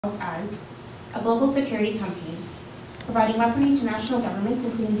as a global security company, providing weaponry to national governments,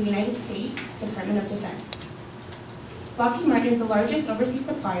 including the United States Department of Defense. Lockheed Martin is the largest overseas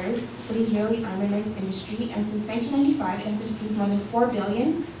supplier for the Israeli armaments industry, and since 1995, it has received more than $4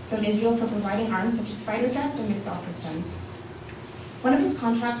 billion from Israel for providing arms such as fighter jets and missile systems. One of its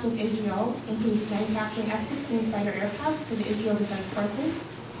contracts with Israel includes manufacturing F-16 fighter aircrafts for the Israel Defense Forces,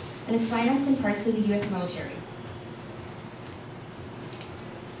 and is financed in part through the U.S. military.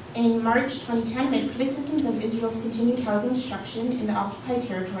 In March 2010, amid criticisms of Israel's continued housing destruction in the occupied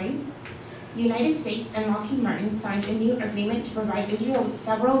territories, the United States and Lockheed Martin signed a new agreement to provide Israel with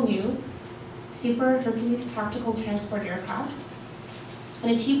several new Super Hercules tactical transport aircrafts.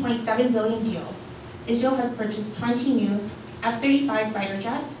 In a $2.7 billion deal, Israel has purchased 20 new F-35 fighter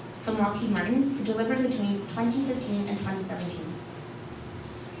jets from Lockheed Martin for delivery between 2015 and 2017.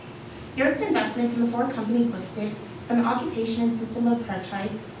 Europe's investments in the four companies listed from the occupation and system of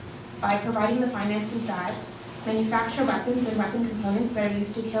apartheid by providing the finances that manufacture weapons and weapon components that are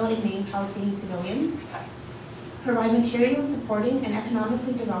used to kill and maim Palestinian civilians, provide materials supporting and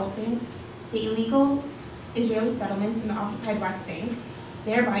economically developing the illegal Israeli settlements in the occupied West Bank,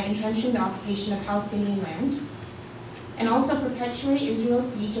 thereby entrenching the occupation of Palestinian land, and also perpetuate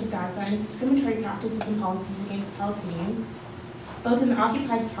Israel's siege of Gaza and its discriminatory practices and policies against Palestinians, both in the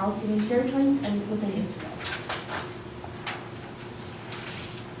occupied Palestinian territories and within Israel.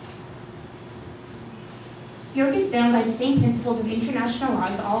 York is bound by the same principles of international law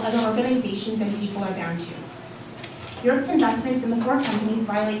as all other organizations and people are bound to. York's investments in the four companies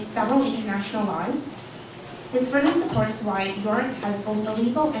violate several international laws. This further supports why York has both a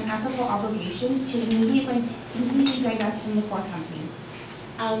legal and ethical obligation to immediately divest from the four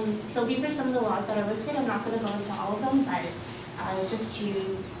companies. So these are some of the laws that are listed. I'm not going to go into all of them, but just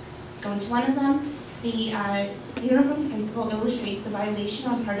to go into one of them. The Nuremberg Principle illustrates a violation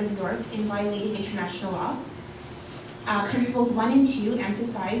on part of York in violating international law. Principles 1 and 2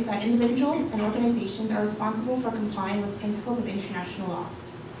 emphasize that individuals and organizations are responsible for complying with principles of international law.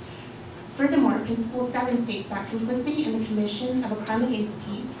 Furthermore, Principle 7 states that complicity in the commission of a crime against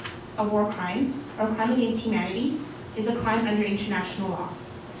peace, a war crime, or a crime against humanity is a crime under international law.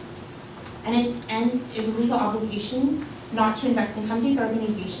 And is a legal obligation not to invest in companies or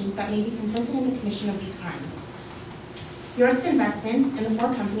organizations that may be complicit in the commission of these crimes. York's investments in the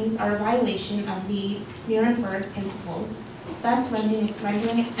four companies are a violation of the Nuremberg Principles, thus rendering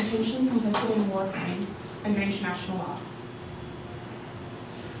it potentially complicit in war crimes under international law.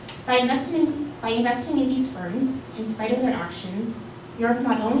 By investing in these firms, in spite of their actions, York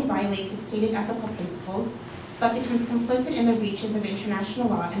not only violates its stated ethical principles, but becomes complicit in the breaches of international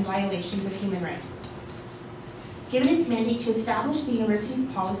law and violations of human rights. Given its mandate to establish the university's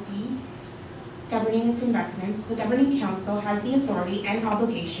policy governing its investments, the Governing Council has the authority and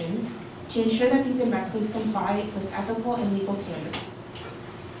obligation to ensure that these investments comply with ethical and legal standards.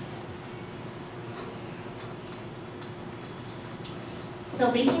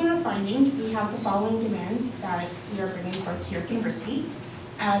 So based on our findings, we have the following demands that we are bringing forth to York University.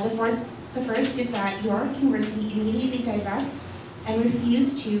 The first is that York University immediately divest and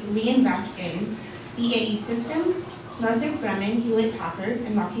refuse to reinvest in BAE Systems, Northrop Grumman, Hewlett-Packard,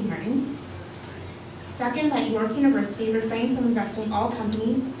 and Lockheed Martin. Second, that York University refrain from investing all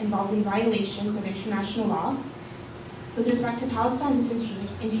companies involved in violations of international law. With respect to Palestine, this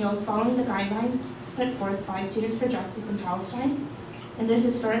entails following the guidelines put forth by Students for Justice in Palestine and the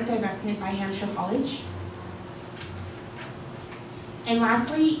historic divestment by Hampshire College. And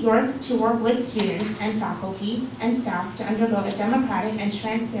lastly, York to work with students and faculty and staff to undergo a democratic and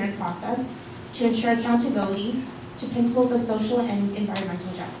transparent process to ensure accountability to principles of social and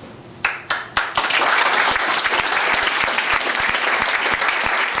environmental justice.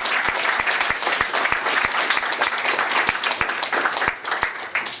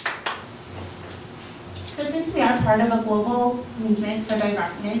 So since we are part of a global movement for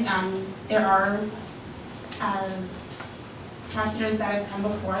divestment, there are ambassadors that have come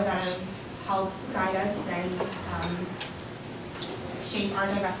before that have helped guide us and shape our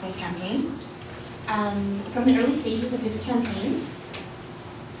divestment campaign. From the early stages of this campaign,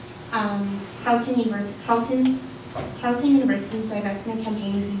 Carleton University's divestment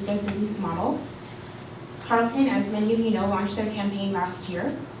campaign was used as a loose model. Carleton, as many of you know, launched their campaign last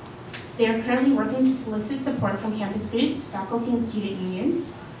year. They are currently working to solicit support from campus groups, faculty, and student unions,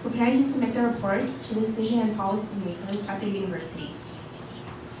 preparing to submit their report to the decision and policy makers at their university.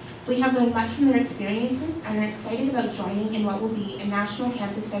 We have learned much from their experiences and are excited about joining in what will be a national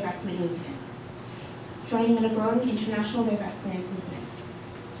campus divestment movement, joining in a growing international divestment movement.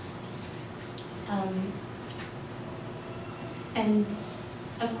 And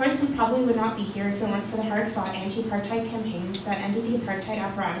Of course, we probably would not be here if it weren't for the hard-fought anti-apartheid campaigns that ended the apartheid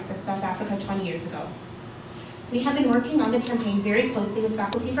apparatus of South Africa 20 years ago. We have been working on the campaign very closely with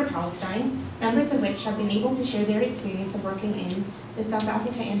Faculty for Palestine, members of which have been able to share their experience of working in the South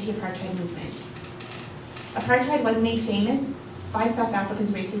Africa anti-apartheid movement. Apartheid was made famous by South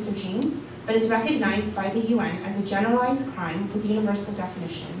Africa's racist regime, but is recognized by the UN as a generalized crime with universal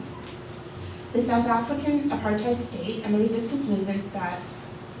definition. The South African apartheid state and the resistance movements that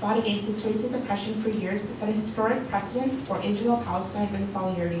fought against its racist oppression for years set a historic precedent for Israel-Palestine and the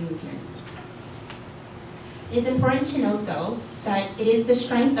solidarity movement. It is important to note, though, that it is the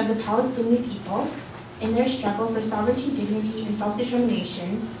strength of the Palestinian people in their struggle for sovereignty, dignity, and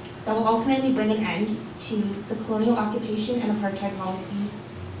self-determination that will ultimately bring an end to the colonial occupation and apartheid policies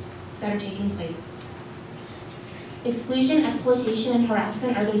that are taking place. Exclusion, exploitation, and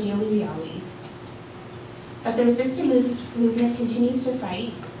harassment are their daily realities. But the resistance movement continues to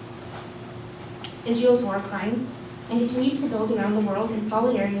fight Israel's war crimes and continues to build around the world in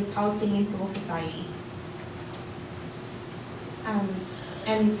solidarity with Palestinian civil society.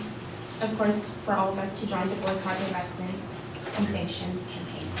 And of course, for all of us to join the boycott, divestments, and sanctions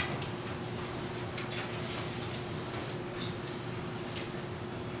campaign.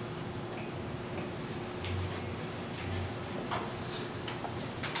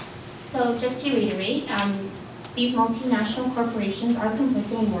 So just to reiterate, these multinational corporations are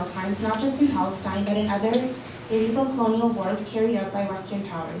complicit in war crimes, not just in Palestine, but in other illegal colonial wars carried out by Western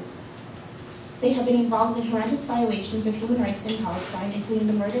powers. They have been involved in horrendous violations of human rights in Palestine, including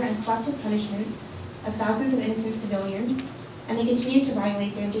the murder and collective punishment of thousands of innocent civilians, and they continue to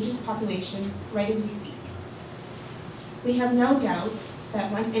violate their indigenous populations right as we speak. We have no doubt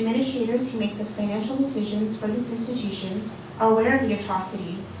that once administrators who make the financial decisions for this institution are aware of the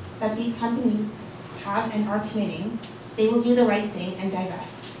atrocities that these companies have and are committing, they will do the right thing and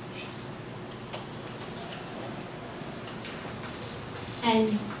divest.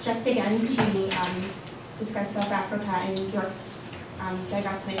 And just again to discuss South Africa and York's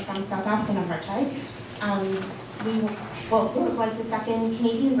divestment from South African apartheid, York was the second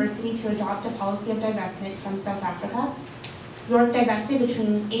Canadian university to adopt a policy of divestment from South Africa. York divested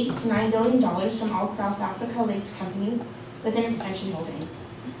between $8 to $9 billion from all South Africa-linked companies within its pension holdings.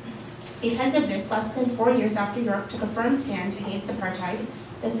 Because of this, less than 4 years after York took a firm stand against apartheid,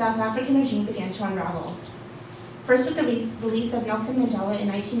 the South African regime began to unravel. First with the release of Nelson Mandela in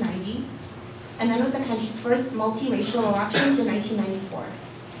 1990, and then with the country's first multiracial elections in 1994.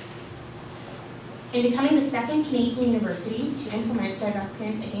 In becoming the second Canadian university to implement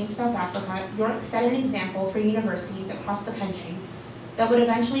divestment against South Africa, York set an example for universities across the country that would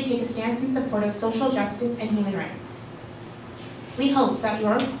eventually take a stance in support of social justice and human rights. We hope that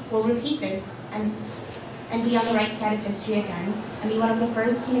York will repeat this and be on the right side of history again, and be one of the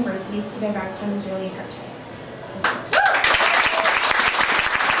first universities to divest from Israeli apartheid.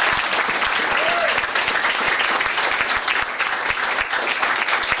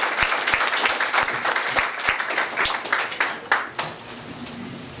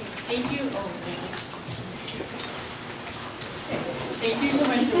 Thank you. Thank you so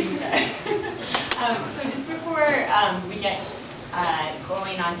much, Alicia. So just before we get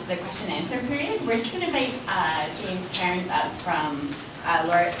going on to the question and answer period, we're just going to invite James Cairns up from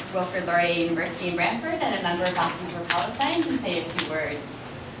Wilfrid Laurier University in Brantford and a member of Faculty for Palestine to say a few words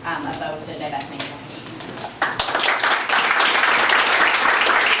about the divestment campaign.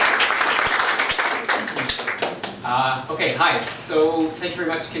 Okay, hi. So thank you very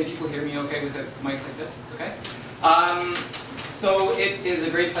much. Can people hear me okay with a mic like this? It's okay? So it is a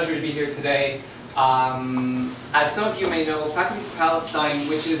great pleasure to be here today. As some of you may know, Faculty for Palestine,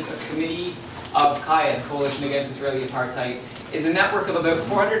 which is a committee of SAIA, Coalition Against Israeli Apartheid, is a network of about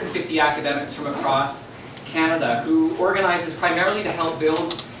 450 academics from across Canada who organizes primarily to help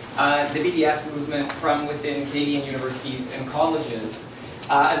build the BDS movement from within Canadian universities and colleges,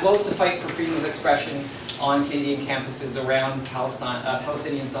 as well as to fight for freedom of expression on Canadian campuses around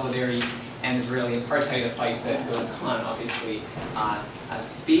Palestinian solidarity and Israeli apartheid, a fight that goes on, obviously, as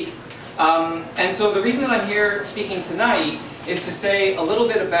we speak. And so the reason that I'm here speaking tonight is to say a little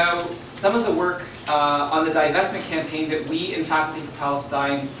bit about some of the work on the divestment campaign that we in Faculty for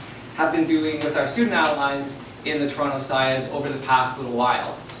Palestine have been doing with our student allies in the Toronto SAIAs over the past little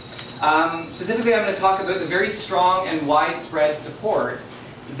while. Specifically, I'm going to talk about the very strong and widespread support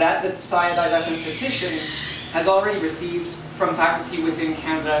that the SAIA divestment petition has already received from faculty within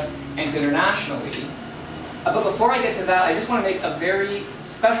Canada and internationally. But before I get to that, I just want to make a very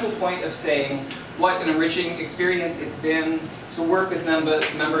special point of saying what an enriching experience it's been to work with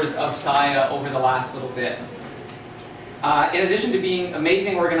members of SAIA over the last little bit. In addition to being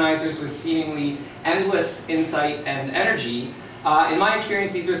amazing organizers with seemingly endless insight and energy, in my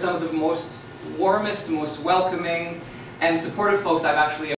experience, these are some of the most warmest, most welcoming, and supportive folks I've actually